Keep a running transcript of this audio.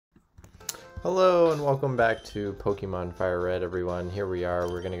Hello and welcome back to Pokemon Fire Red, everyone. Here we are.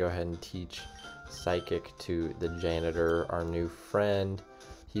 We're going to go ahead and teach Psychic to the janitor, our new friend.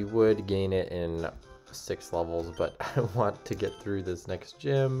 He would gain it in 6 levels, but I want to get through this next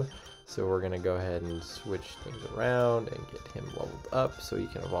gym. So we're going to go ahead and switch things around and get him leveled up so he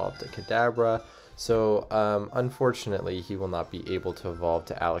can evolve to Kadabra. So unfortunately, he will not be able to evolve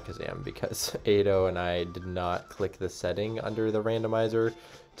to Alakazam because Aido and I did not click the setting under the randomizer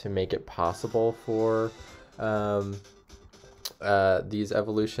to make it possible for these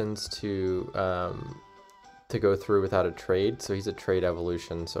evolutions to go through without a trade. So he's a trade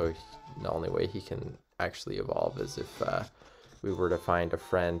evolution, so the only way he can actually evolve is if we were to find a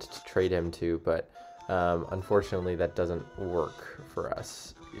friend to trade him to, but unfortunately that doesn't work for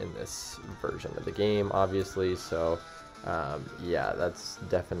us in this version of the game, obviously. So yeah, that's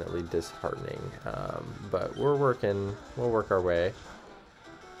definitely disheartening, but we'll work our way.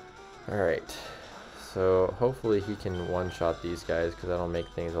 Alright, so hopefully he can one-shot these guys because that'll make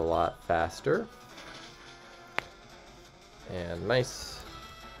things a lot faster. And nice.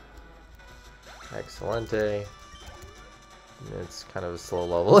 Excelente. It's kind of a slow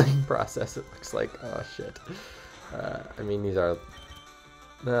leveling process, it looks like. Oh shit. I mean, these are...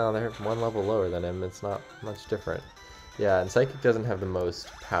 No, they're one level lower than him. It's not much different. Yeah, and Psychic doesn't have the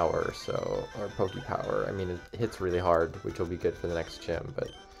most power, so... Or Poke Power. I mean, it hits really hard, which will be good for the next gym, but...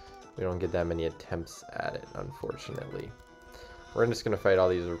 we don't get that many attempts at it, unfortunately. We're just going to fight all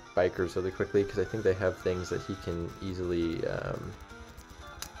these bikers really quickly because I think they have things that he can easily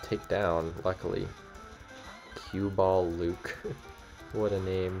take down, luckily. Cue-Ball Luke. What a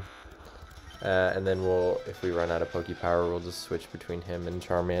name. And then we'll, if we run out of Poke Power, we'll just switch between him and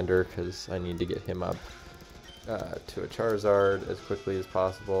Charmander because I need to get him up to a Charizard as quickly as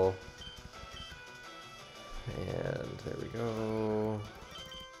possible. And there we go.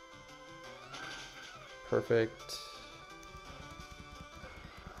 Perfect.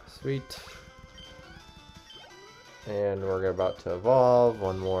 Sweet. And we're about to evolve.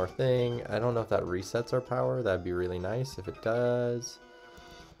 One more thing. I don't know if that resets our power. That'd be really nice if it does.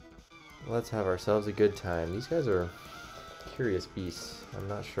 Let's have ourselves a good time. These guys are curious beasts. I'm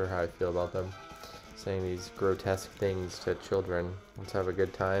not sure how I feel about them. Saying these grotesque things to children. Let's have a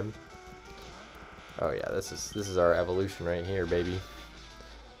good time. Oh yeah, this is our evolution right here, baby.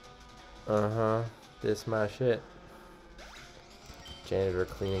 Uh-huh. This my shit. Janitor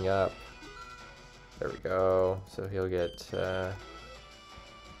cleaning up. There we go. So he'll get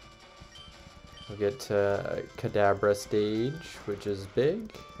Kadabra stage, which is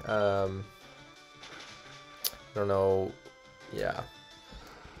big. I don't know. Yeah.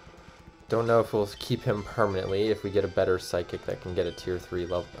 Don't know if we'll keep him permanently. If we get a better Psychic that can get a tier 3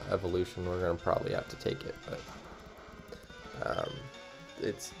 level evolution, we're gonna probably have to take it. But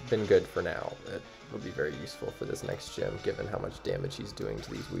it's been good for now. It will be very useful for this next gym, given how much damage he's doing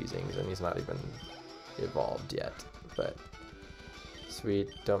to these Weezings, and he's not even evolved yet. But sweet,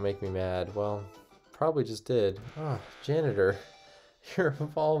 don't make me mad. Well, probably just did. Oh, Janitor, you're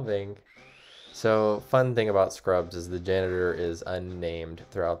evolving. So, fun thing about Scrubs is the Janitor is unnamed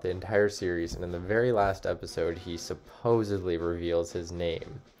throughout the entire series, and in the very last episode, he supposedly reveals his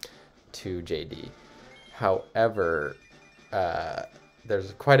name to JD. However,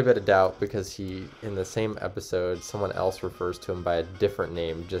 there's quite a bit of doubt because in the same episode, someone else refers to him by a different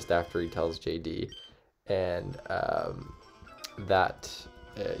name just after he tells JD. And that,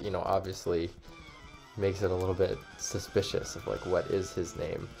 obviously makes it a little bit suspicious of, like, what is his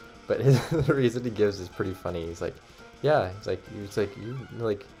name. But the reason he gives is pretty funny. He's like, yeah,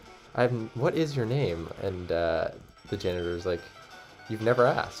 what is your name? And the janitor's like, you've never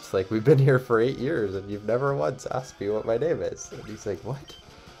asked. Like, we've been here for 8 years and you've never once asked me what my name is. And he's like, what?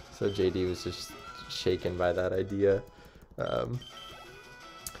 So JD was just shaken by that idea. Which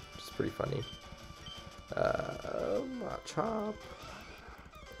is pretty funny. Chop.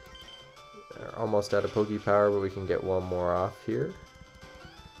 They're almost out of Poke Power, but we can get one more off here.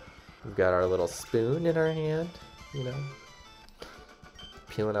 We've got our little spoon in our hand,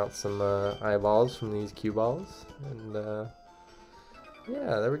 peeling out some eyeballs from these cue balls. And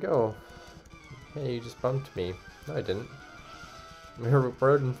yeah, there we go. Hey, you just bumped me. No, I didn't. We were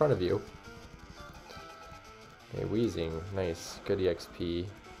right in front of you. Hey, Weezing. Nice. Good EXP.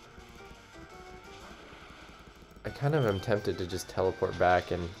 I kind of am tempted to just teleport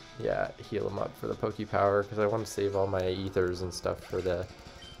back and, yeah, heal him up for the Poke Power, because I want to save all my ethers and stuff for the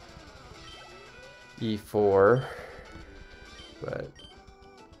E4. But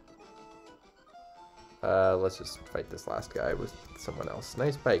let's just fight this last guy with someone else.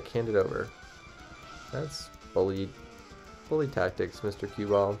 Nice bike, hand it over. That's bully tactics, Mr.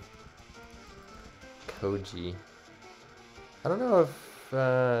 Cue-Ball. Koji. I don't know if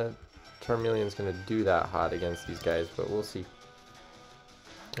Charmeleon's gonna do that hot against these guys, but we'll see.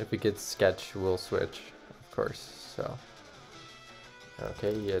 If it gets Sketch, we'll switch, of course. So,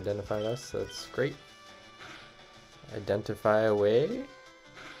 okay, you identified us. That's great. Identify away.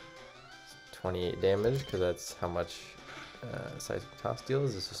 28 damage, because that's how much Seismic Toss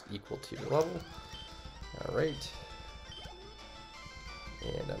deals. Is just equal to your level. Alright.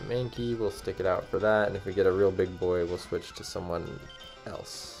 And a Mankey, we'll stick it out for that, and if we get a real big boy, we'll switch to someone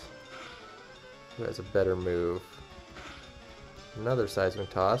else who has a better move. Another Seismic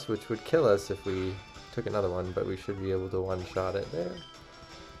Toss, which would kill us if we took another one, but we should be able to one-shot it there.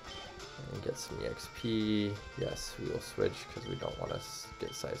 And get some EXP. Yes, we will switch because we don't want to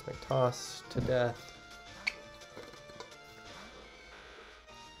get Seismic Toss to death.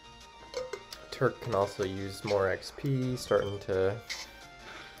 Turk can also use more XP, starting to...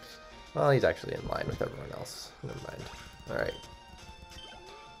 Well, he's actually in line with everyone else. Never mind. Alright.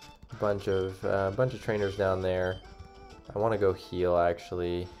 Bunch of trainers down there. I want to go heal,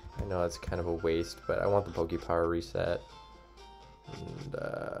 actually. I know it's kind of a waste, but I want the Pokepower reset. And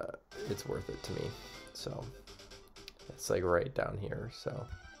it's worth it to me. So, it's like right down here, so.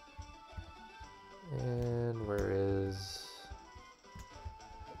 And where is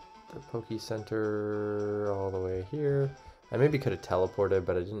the Poke Center? All the way here. I maybe could have teleported,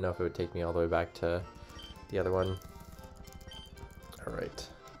 but I didn't know if it would take me all the way back to the other one. Alright,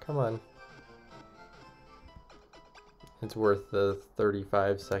 come on. It's worth the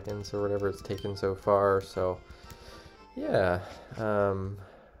 35 seconds or whatever it's taken so far, so yeah. I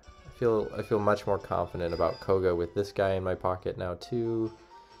feel much more confident about Koga with this guy in my pocket now too.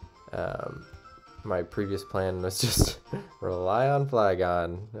 My previous plan was just rely on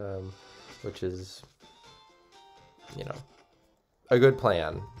Flagon, which is, you know, a good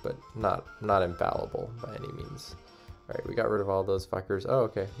plan, but not infallible by any means. Alright, we got rid of all those fuckers. Oh,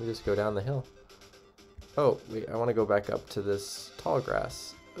 okay, we just go down the hill. Oh, wait, I want to go back up to this tall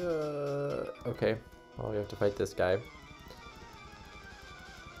grass. Okay, well, we have to fight this guy.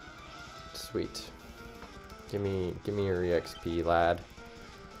 Sweet. Give me your EXP, lad.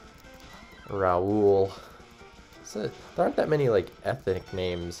 Raoul. So, there aren't that many, like, ethnic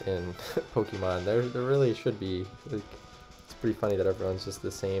names in Pokemon. There really should be. Like, it's pretty funny that everyone's just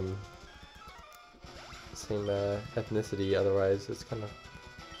the same ethnicity. Otherwise, it's kind of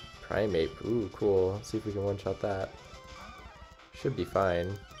Primate. Ooh, cool. Let's see if we can one-shot that. Should be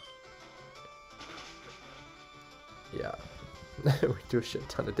fine. Yeah. We do a shit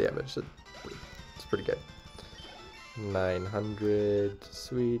ton of damage. It's pretty good. 900.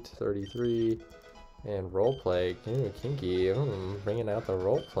 Sweet. 33. And roleplay. Ooh, kinky. Bringing out the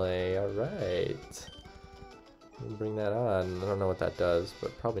roleplay. Alright. Bring that on. I don't know what that does,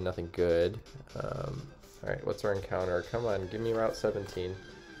 but probably nothing good. Alright, what's our encounter? Come on, give me Route 17.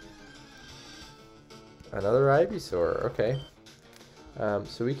 Another Ivysaur. Okay.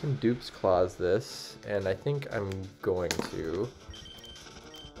 So we can Dupe's Claws this, and I think I'm going to,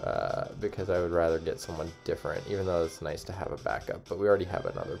 because I would rather get someone different, even though it's nice to have a backup, but we already have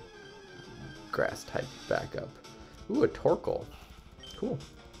another grass type backup. Ooh, a Torkoal. Cool.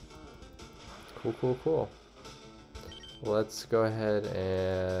 Cool. Let's go ahead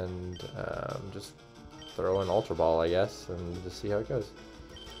and just throw an Ultra Ball, I guess, and just see how it goes.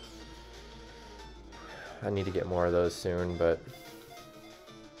 I need to get more of those soon, but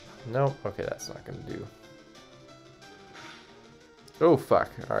nope. Okay, that's not gonna do. Oh fuck!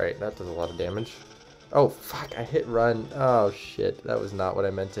 All right, that does a lot of damage. Oh fuck! I hit run. Oh shit! That was not what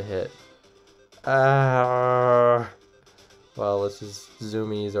I meant to hit. Well, let's just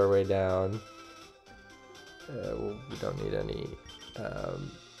zoomies our way down. We don't need any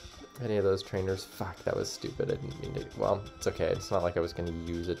of those trainers. Fuck! That was stupid. I didn't mean to. Well, it's okay. It's not like I was gonna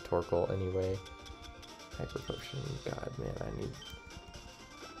use a Torkoal anyway. Hyper Potion. God, man, I need.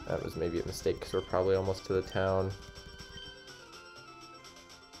 That was maybe a mistake because we're probably almost to the town.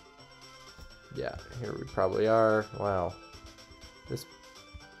 Yeah, here we probably are. Wow.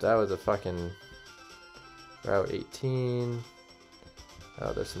 That was a fucking Route 18.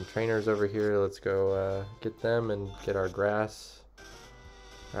 Oh, there's some trainers over here. Let's go get them and get our grass.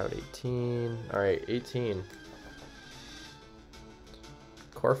 Route 18. Alright, 18.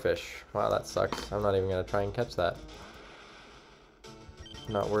 Corphish. Wow, that sucks. I'm not even going to try and catch that.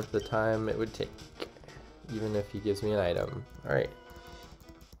 Not worth the time it would take. Even if he gives me an item. Alright.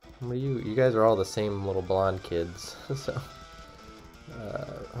 What are you? You guys are all the same little blonde kids. So,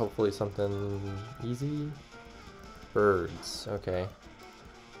 hopefully something easy. Birds. Okay.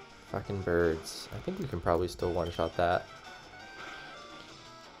 Fucking birds. I think we can probably still one-shot that.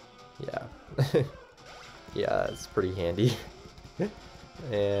 Yeah. Yeah, it's pretty handy.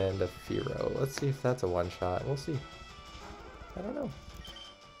 And a Firo. Let's see if that's a one-shot. We'll see. I don't know.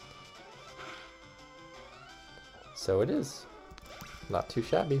 So it is. Not too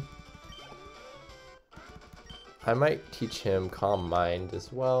shabby. I might teach him Calm Mind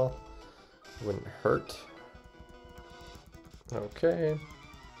as well. Wouldn't hurt. Okay.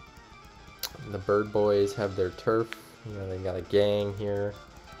 The bird boys have their turf. You know, they got a gang here.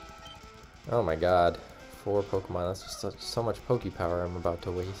 Oh my god. 4 Pokemon. That's just so much Poke Power I'm about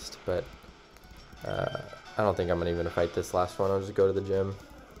to waste. But I don't think I'm gonna even fight this last one. I'll just go to the gym.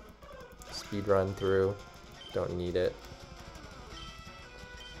 Speed run through. Don't need it.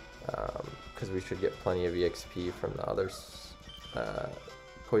 Because we should get plenty of EXP from the other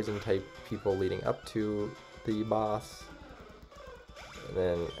poison type people leading up to the boss. And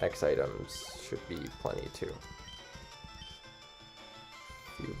then X items should be plenty too.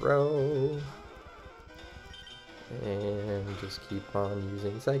 Firo. And just keep on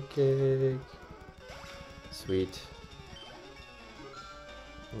using Psychic. Sweet.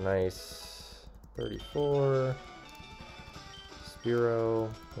 Nice. 34.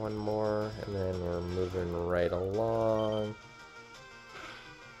 Spiro. One more. And then we're moving right along.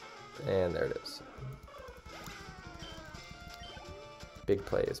 And there it is. Big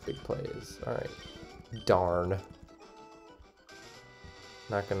plays, big plays. Alright. Darn.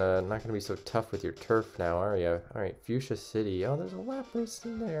 Not gonna be so tough with your turf now, are you? Alright, Fuchsia City. Oh, there's a Lapras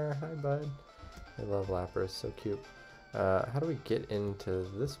in there. Hi, bud. I love Lapras, so cute. How do we get into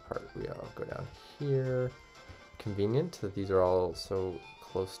this part? We all go down here. Convenient that these are all so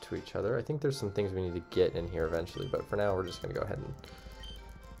close to each other. I think there's some things we need to get in here eventually, but for now we're just gonna go ahead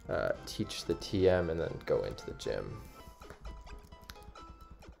and teach the TM and then go into the gym.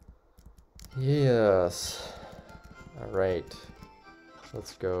 Yes. Alright.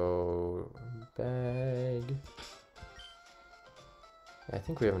 Let's go bag. I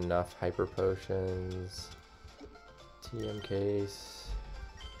think we have enough hyper potions. TM case.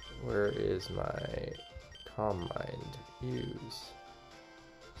 Where is my Calm Mind? Use.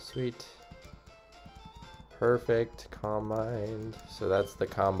 Sweet. Perfect. Calm Mind. So that's the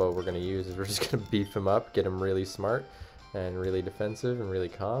combo we're going to use. Is we're just going to beef him up, get him really smart and really defensive and really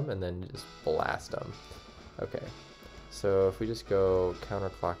calm, and then just blast him. Okay. So if we just go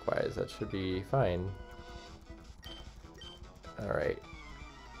counterclockwise, that should be fine. Alright.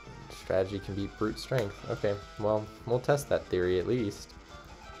 Strategy can beat brute strength. Okay, well, we'll test that theory at least.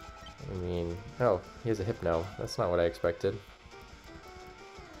 I mean, oh, he has a Hypno. That's not what I expected.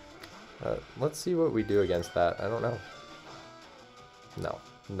 Let's see what we do against that. I don't know. No,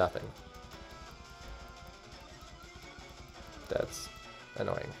 nothing. That's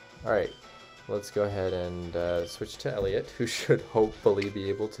annoying. Alright. Let's go ahead and switch to Elliot, who should hopefully be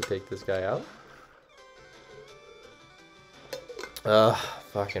able to take this guy out. Ugh,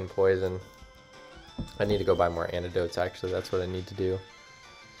 fucking poison. I need to go buy more antidotes, actually. That's what I need to do.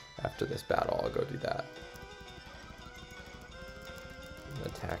 After this battle, I'll go do that.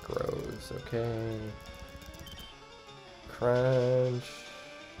 Attack Rose, okay. Crunch.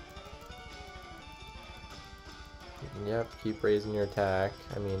 Yep, keep raising your attack.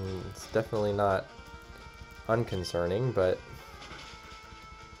 I mean, it's definitely not unconcerning, but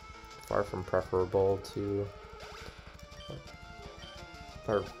far from preferable to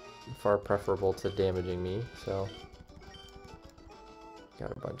far preferable to damaging me. So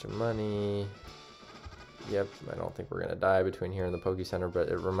got a bunch of money. Yep, I don't think we're gonna die between here and the Poke Center, but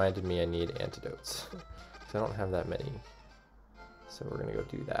it reminded me I need antidotes. So I don't have that many. So we're gonna go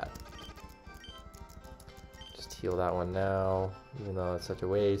do that. Just heal that one now, even though it's such a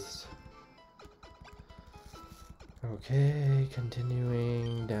waste. Okay,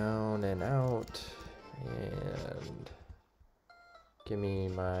 continuing down and out. And give me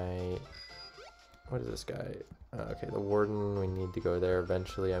my... what is this guy? Okay, the Warden, we need to go there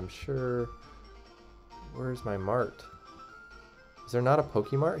eventually, I'm sure. Where's my mart? Is there not a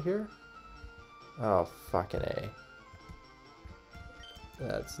Pokemart here? Oh, fucking A.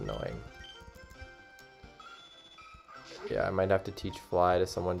 That's annoying. Yeah, I might have to teach Fly to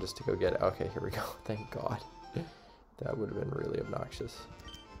someone just to go get it. Okay, here we go. Thank God. That would have been really obnoxious.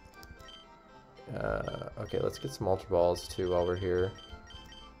 Okay, let's get some Ultra Balls too while we're here.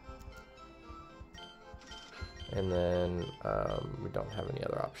 And then we don't have any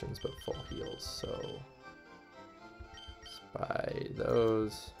other options but full heals, so let's buy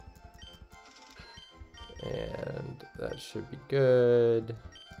those. And that should be good.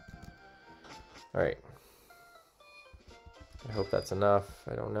 Alright. I hope that's enough.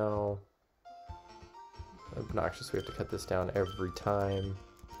 I don't know. Obnoxious, we have to cut this down every time.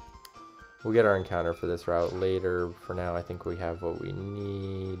 We'll get our encounter for this route later. For now, I think we have what we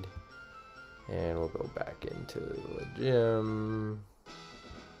need. And we'll go back into the gym.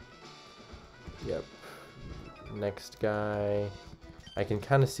 Yep. Next guy. I can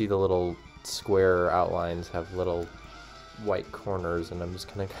kind of see the little square outlines have little white corners, and I'm just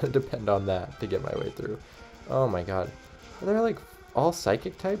gonna kind of depend on that to get my way through. Oh my god. Are there like all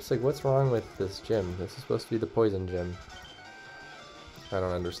psychic types? Like, what's wrong with this gym? This is supposed to be the poison gym. I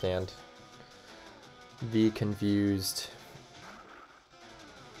don't understand. Be confused.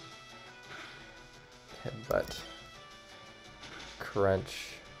 Headbutt.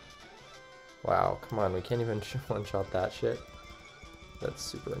 Crunch. Wow, come on, we can't even one-shot that shit. That's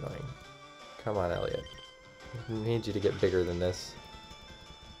super annoying. Come on, Elliot. I need you to get bigger than this.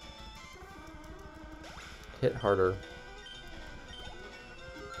 Hit harder.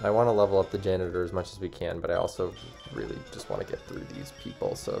 I want to level up the janitor as much as we can, but I also really just want to get through these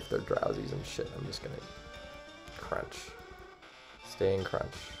people, so if they're drowsies and shit, I'm just gonna crunch. Stay in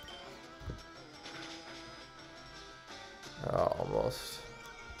crunch. Oh, almost.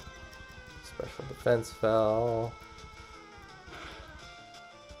 Special defense fell.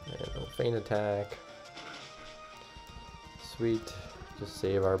 And no feint attack. Sweet. Just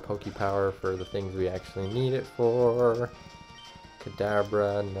save our Poke Power for the things we actually need it for.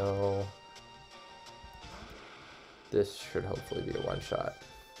 Kadabra, no. This should hopefully be a one-shot.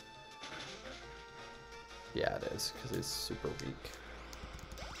 Yeah, it is, because it's super weak.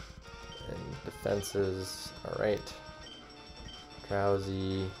 And defenses, alright.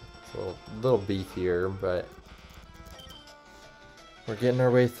 Drowsy, it's a little beefier, but we're getting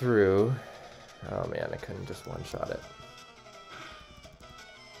our way through. Oh man, I couldn't just one-shot it.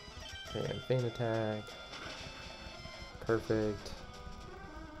 Okay, and feint attack. Perfect.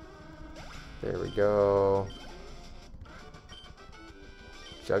 There we go.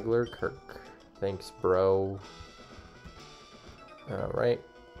 Juggler Kirk. Thanks, bro. Alright.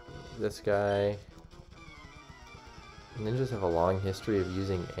 This guy. Ninjas have a long history of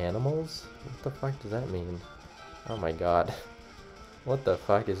using animals? What the fuck does that mean? Oh my god. What the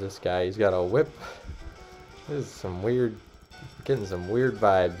fuck is this guy? He's got a whip. This is some weird... Getting some weird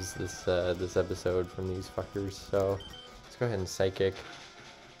vibes this episode from these fuckers. So let's go ahead and psychic.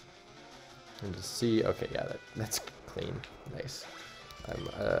 And just see... Okay, yeah, that's clean. Nice.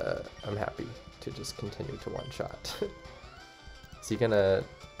 I'm happy to just continue to one-shot. Is he gonna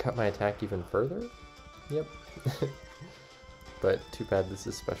cut my attack even further? Yep. But too bad this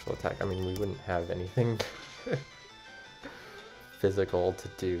is special attack. I mean, we wouldn't have anything physical to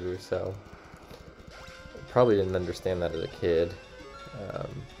do, so... Probably didn't understand that as a kid,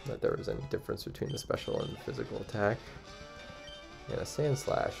 that there was any difference between the special and the physical attack. And a Sand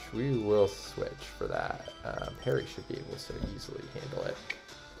Slash, we will switch for that. Parry should be able to easily handle it.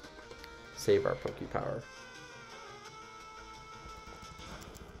 Save our Poke Power.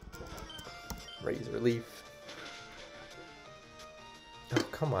 Razor Leaf. Oh,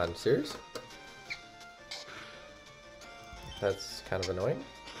 come on, serious? That's kind of annoying.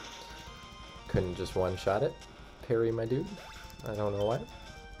 Couldn't just one-shot it. Parry, my dude. I don't know why.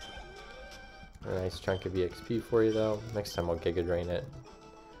 A nice chunk of EXP for you, though. Next time I'll Giga Drain it.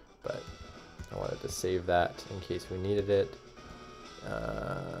 But I wanted to save that in case we needed it.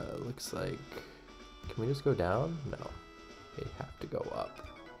 Looks like... Can we just go down? No. We have to go up.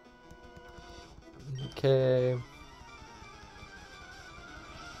 Okay.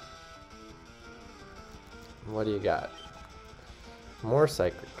 What do you got? More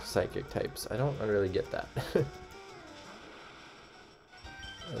psychic types. I don't really get that.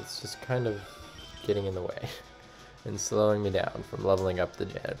 It's just kind of getting in the way and slowing me down from leveling up the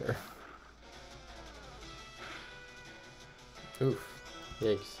janitor. Oof.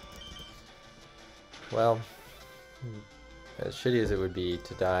 Yikes. Well, as shitty as it would be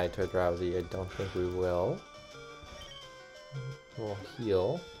to die to a drowsy, I don't think we will. We'll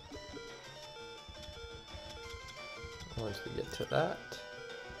heal. Once we get to that.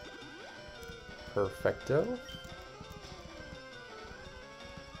 Perfecto.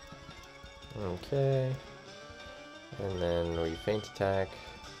 Okay. And then we feint attack.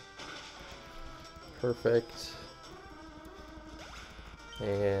 Perfect.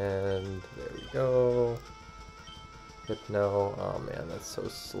 And there we go. Hypno. Oh man, that's so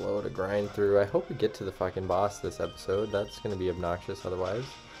slow to grind through. I hope we get to the fucking boss this episode. That's gonna be obnoxious otherwise.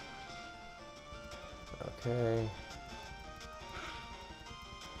 Okay.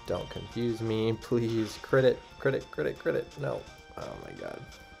 Don't confuse me, please. Crit it, crit it, crit it, crit it. No. Oh my god.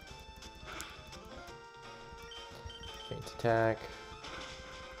 Feint attack.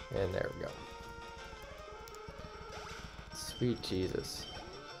 And there we go. Sweet Jesus.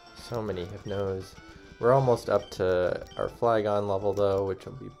 So many hypnos. We're almost up to our Flygon level though, which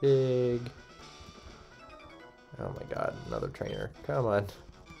will be big. Oh my god, another trainer. Come on.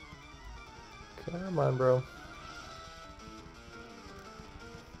 Come on, bro.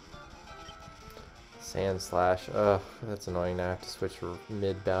 Sand Slash. Ugh, that's annoying. Now I have to switch for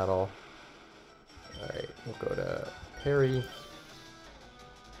mid-battle. Alright, we'll go to Harry.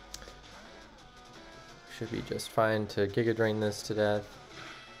 Should be just fine to Giga Drain this to death.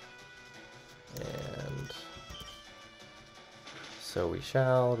 And so we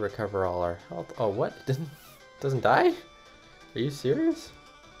shall recover all our health. Oh, what? It doesn't die? Are you serious?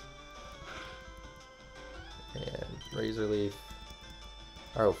 And Razor Leaf.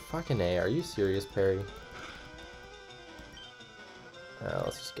 Oh, fucking A. Are you serious, Perry?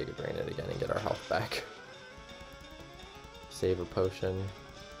 Let's just Giga Drain it again and get our health back. Save a potion.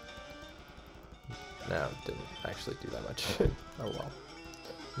 No, didn't actually do that much. Oh well.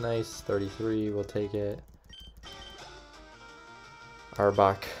 Nice, 33, we'll take it.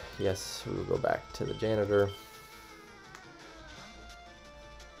 Arbok, yes, we will go back to the janitor.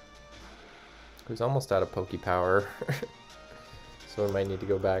 Who's almost out of Poke Power. So we might need to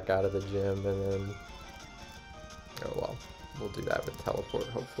go back out of the gym and then... Oh well, we'll do that with teleport,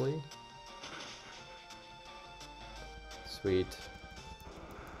 hopefully. Sweet.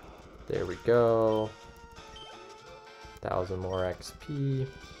 There we go. 1,000 more XP.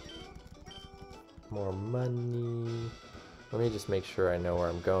 More money. Let me just make sure I know where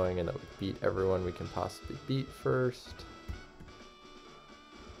I'm going and that we beat everyone we can possibly beat first.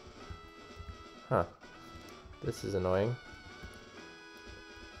 Huh. This is annoying.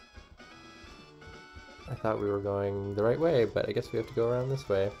 I thought we were going the right way, but I guess we have to go around this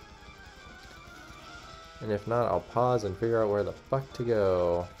way. And if not, I'll pause and figure out where the fuck to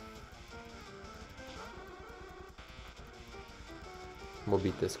go. We'll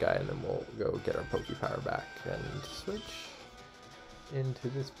beat this guy and then we'll go get our Poke Power back and switch into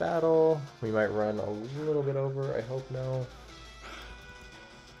this battle. We might run a little bit over, I hope no.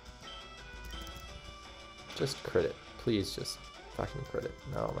 Just crit it. Please just fucking crit it.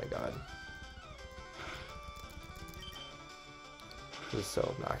 Oh my god. This is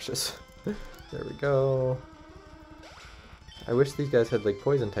so obnoxious. There we go. I wish these guys had like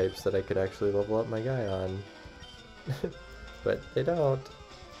poison types that I could actually level up my guy on. But they don't.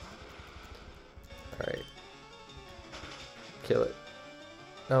 Alright. Kill it.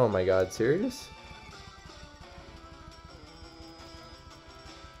 Oh my god, serious?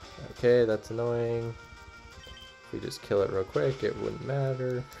 Okay, that's annoying. If we just kill it real quick, it wouldn't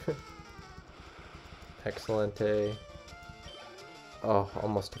matter. Excellente. Oh,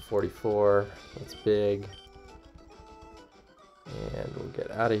 almost to 44. That's big. And we'll get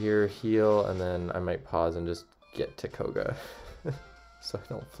out of here, heal, and then I might pause and just get to Koga. So I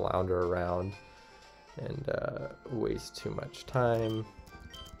don't flounder around and waste too much time.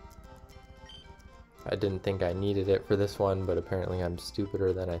 I didn't think I needed it for this one, but apparently I'm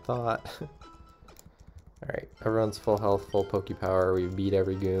stupider than I thought. Alright, everyone's full health, full Poke Power. We beat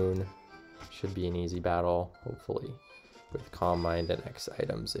every goon. Should be an easy battle, hopefully. With Calm Mind and X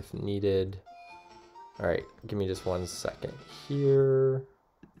items if needed. Alright, give me just 1 second here.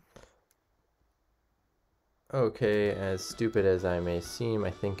 Okay, as stupid as I may seem,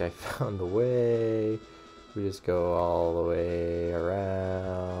 I think I found the way. We just go all the way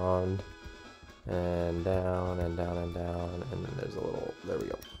around. And down and down and down. And then there's a little... There we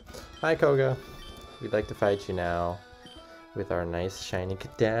go. Hi, Koga. We'd like to fight you now. With our nice shiny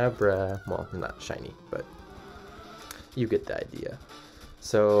Kadabra. Well, not shiny, but... You get the idea.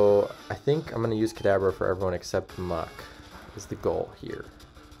 So I think I'm going to use Kadabra for everyone except Muck is the goal here.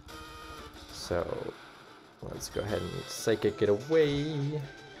 So let's go ahead and Psychic it away.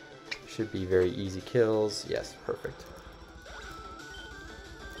 Should be very easy kills. Yes, perfect.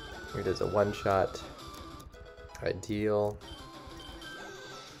 It is a one-shot. Ideal.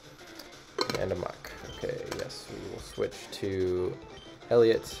 And a Muck. Okay, yes, we will switch to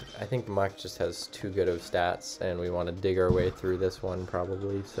Elliot. I think Muck just has too good of stats, and we want to dig our way through this one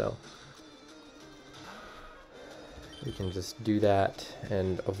probably, so we can just do that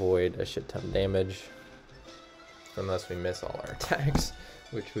and avoid a shit ton of damage, unless we miss all our attacks,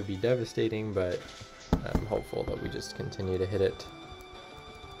 which would be devastating, but I'm hopeful that we just continue to hit it.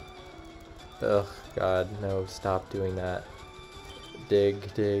 Ugh, god, no, stop doing that.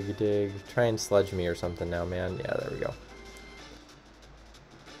 Dig, dig, dig. Try and sludge me or something now, man. Yeah, there we go.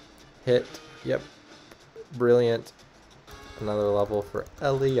 Hit. Yep. Brilliant. Another level for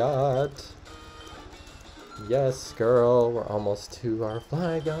Elliot. Yes, girl. We're almost to our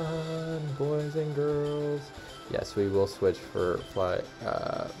Flygon, boys and girls. Yes, we will switch for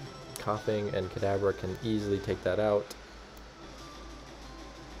coughing, and Kadabra can easily take that out.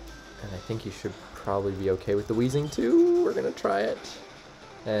 And I think he should probably be okay with the wheezing too. We're gonna try it.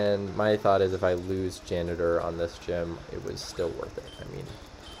 And my thought is if I lose Janitor on this gym, it was still worth it. I mean,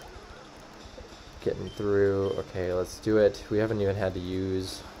 getting through. Okay, let's do it. We haven't even had to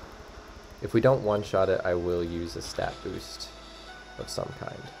use... If we don't one-shot it, I will use a stat boost of some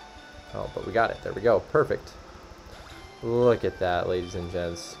kind. Oh, but we got it. There we go. Perfect. Look at that, ladies and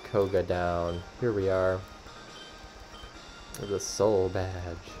gents. Koga down. Here we are. The soul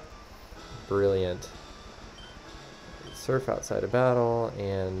badge. Brilliant. Surf outside of battle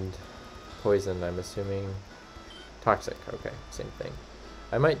and poison, I'm assuming. Toxic. Okay, same thing.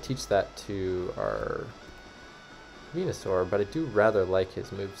 I might teach that to our Venusaur, but I do rather like his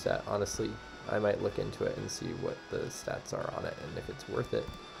moveset. Honestly, I might look into it and see what the stats are on it and if it's worth it.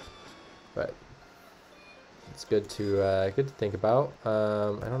 But it's good to think about.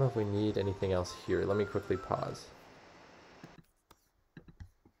 I don't know if we need anything else here. Let me quickly pause.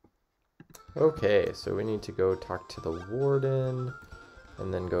 Okay, so we need to go talk to the warden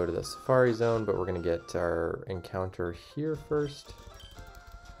and then go to the Safari Zone, but we're gonna get our encounter here first.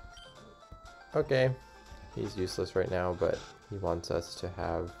 Okay, he's useless right now, but he wants us to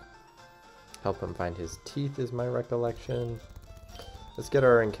help him find his teeth, is my recollection. Let's get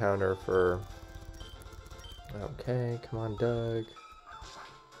our encounter for... Okay, come on, Doug.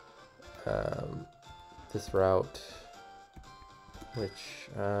 This route, which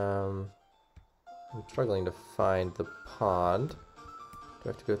I'm struggling to find the pond. Do I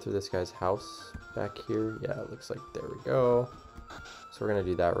have to go through this guy's house back here? Yeah, it looks like there we go. So we're going to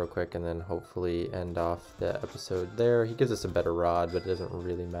do that real quick and then hopefully end off the episode there. He gives us a better rod, but it doesn't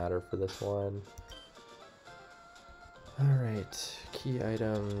really matter for this one. Alright, key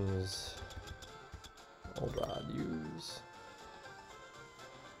items. Old rod, use.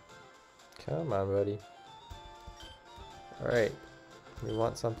 Come on, buddy. Alright, we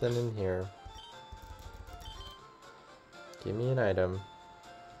want something in here. Give me an item.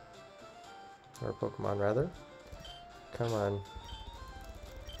 Or a Pokemon, rather. Come on.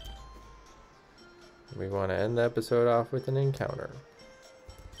 We want to end the episode off with an encounter.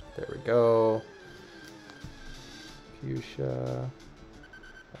 There we go. Fuchsia.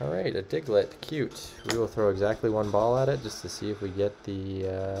 Alright, a Diglett. Cute. We will throw exactly one ball at it just to see if we get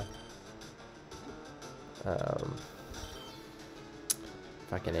the...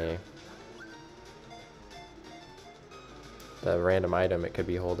 fucking A. The random item it could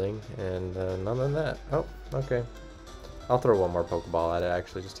be holding, and none of that. Oh, okay. I'll throw one more Pokeball at it,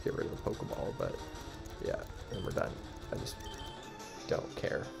 actually, just to get rid of the Pokeball, but yeah, and we're done. I just don't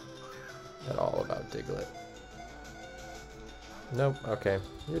care at all about Diglett. Nope, okay.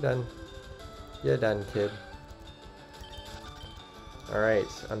 You're done. You're done, kid. Alright,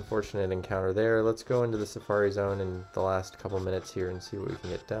 unfortunate encounter there. Let's go into the Safari Zone in the last couple minutes here and see what we can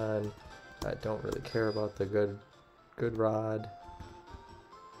get done. I don't really care about the good rod.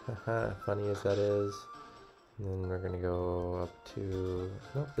 Haha, funny as that is. And then we're gonna go up to...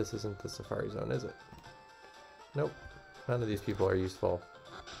 Nope, this isn't the Safari Zone, is it? Nope, none of these people are useful.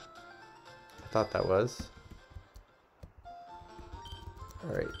 I thought that was.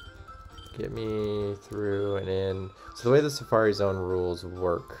 Alright, get me through and in. So the way the Safari Zone rules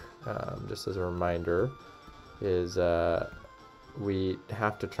work, just as a reminder, is we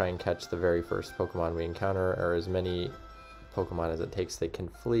have to try and catch the very first Pokemon we encounter, or as many Pokemon as it takes they can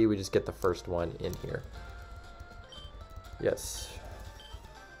flee. We just get the first one in here. Yes.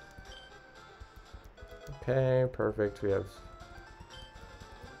 Okay, perfect. We have...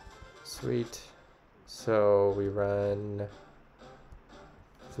 Sweet. So we run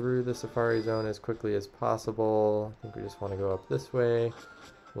through the Safari Zone as quickly as possible. I think we just want to go up this way.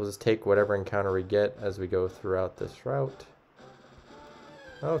 We'll just take whatever encounter we get as we go throughout this route.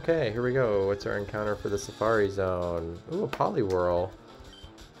 Okay, here we go. What's our encounter for the Safari Zone? Ooh, a Poliwhirl.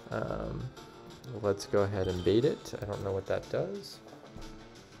 Let's go ahead and bait it. I don't know what that does.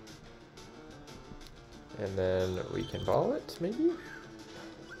 And then we can ball it, maybe?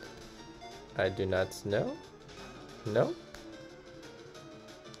 I do not know. No?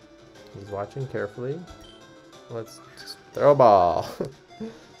 He's watching carefully. Let's just throw a ball.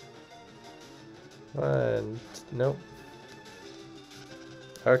 Nope.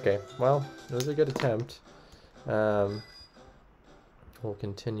 Okay, well, it was a good attempt. We'll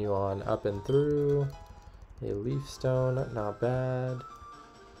continue on up and through. A leaf stone, not bad.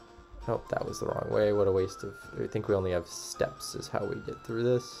 Oh, that was the wrong way. What a waste of... I think we only have steps is how we get through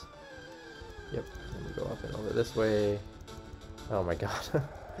this. Yep, and we go up and over this way. Oh my god.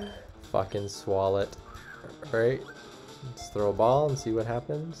 Fucking Swalot. Alright, let's throw a ball and see what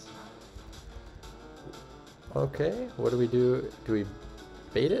happens. Okay, what do we do? Do we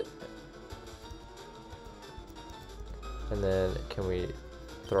bait it? And then can we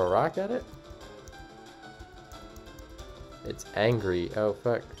throw a rock at it? It's angry. Oh,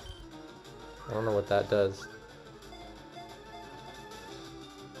 fuck. I don't know what that does.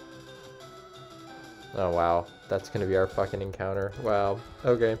 Oh, wow. That's gonna be our fucking encounter. Wow.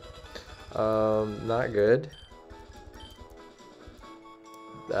 Okay. Not good.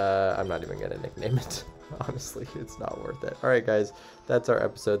 I'm not even gonna nickname it. Honestly, it's not worth it. Alright, guys. That's our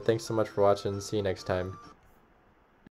episode. Thanks so much for watching. See you next time.